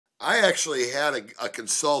I actually had a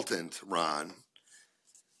consultant, Ron.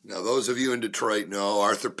 Now, those of you in Detroit know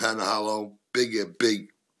Arthur Penn,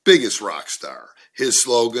 biggest rock star. His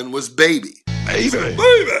slogan was "Baby." Baby.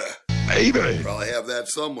 Baby. Baby. Probably have that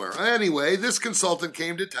somewhere. Anyway, this consultant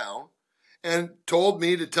came to town and told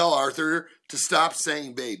me to tell Arthur to stop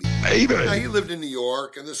saying baby. Baby. Now, he lived in New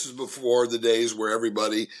York, and this is before the days where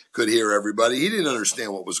everybody could hear everybody. He didn't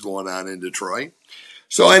understand what was going on in Detroit.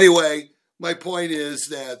 So anyway, my point is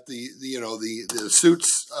that the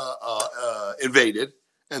suits invaded,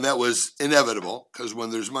 and that was inevitable because when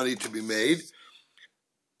there's money to be made,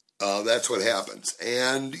 that's what happens.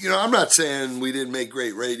 And, I'm not saying we didn't make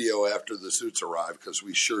great radio after the suits arrived, because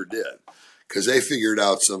we sure did, because they figured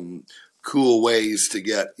out some cool ways to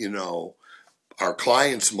get, our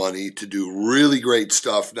clients' money to do really great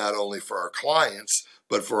stuff, not only for our clients,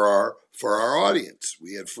 but for our audience.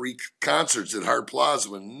 We had free concerts at Hart Plaza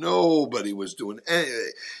when nobody was doing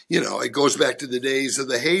anything. It goes back to the days of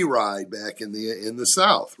the hayride back in the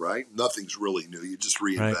South, right? Nothing's really new. You just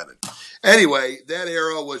reinvent it. Anyway, that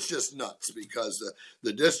era was just nuts because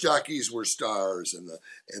the disc jockeys were stars and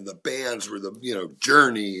the bands were the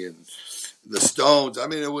Journey and the Stones. I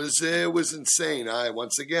mean, it was insane.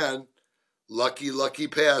 Once again, lucky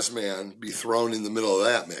Pasman be thrown in the middle of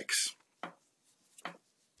that mix.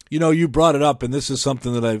 You brought it up, and this is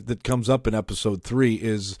something that comes up in episode 3,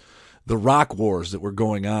 is the rock wars that were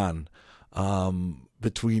going on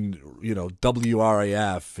between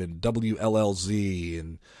WRIF and WLLZ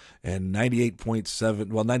and 98.7.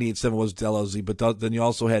 Well, 98.7 was LLZ, but then you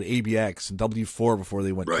also had ABX and W4 before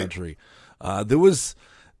they went country. There was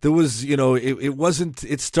it wasn't.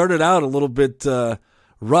 It started out a little bit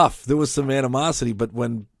rough. There was some animosity, but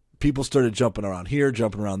when people started jumping around here,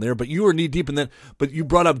 jumping around there, but you were knee deep in that. But you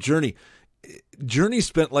brought up Journey. Journey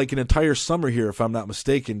spent like an entire summer here, if I'm not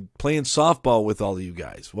mistaken, playing softball with all of you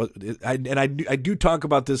guys. I do talk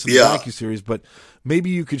about this in the docuseries, but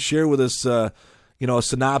maybe you could share with us, a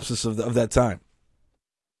synopsis of that time.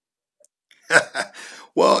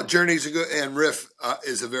 Well, Journey's and WRIF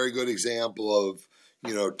is a very good example of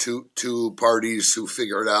two parties who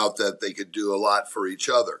figured out that they could do a lot for each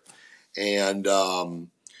other, and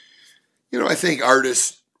I think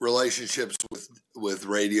artists' relationships with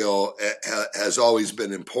radio has always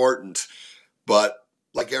been important, but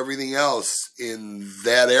like everything else in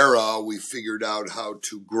that era, we figured out how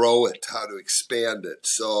to grow it, how to expand it.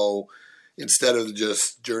 So instead of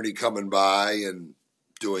just Journey coming by and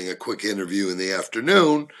doing a quick interview in the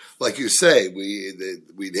afternoon, like you say,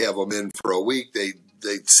 we'd have them in for a week.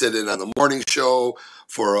 They'd sit in on the morning show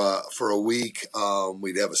for a week.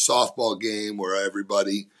 We'd have a softball game where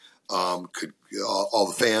everybody all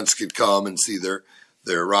the fans could come and see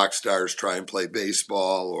their rock stars try and play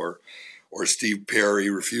baseball, or Steve Perry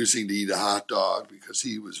refusing to eat a hot dog because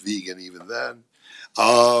he was vegan even then.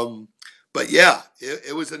 But yeah,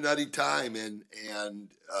 it was a nutty time, and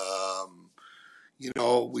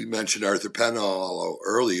we mentioned Arthur Penn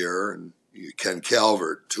earlier, and Ken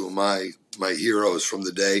Calvert, two of my heroes from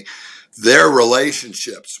the day. Their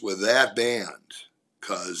relationships with that band,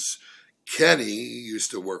 because Kenny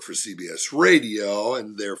used to work for CBS Radio,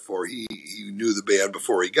 and therefore he knew the band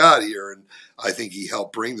before he got here, and I think he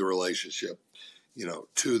helped bring the relationship,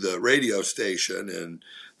 to the radio station, and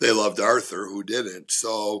they loved Arthur, who didn't.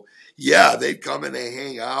 So yeah, they'd come and they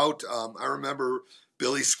hang out. I remember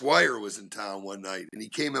Billy Squire was in town one night, and he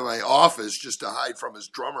came in my office just to hide from his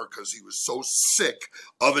drummer because he was so sick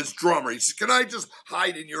of his drummer. He said, "Can I just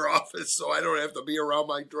hide in your office so I don't have to be around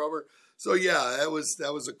my drummer?" So yeah, that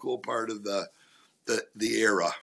was a cool part of the era.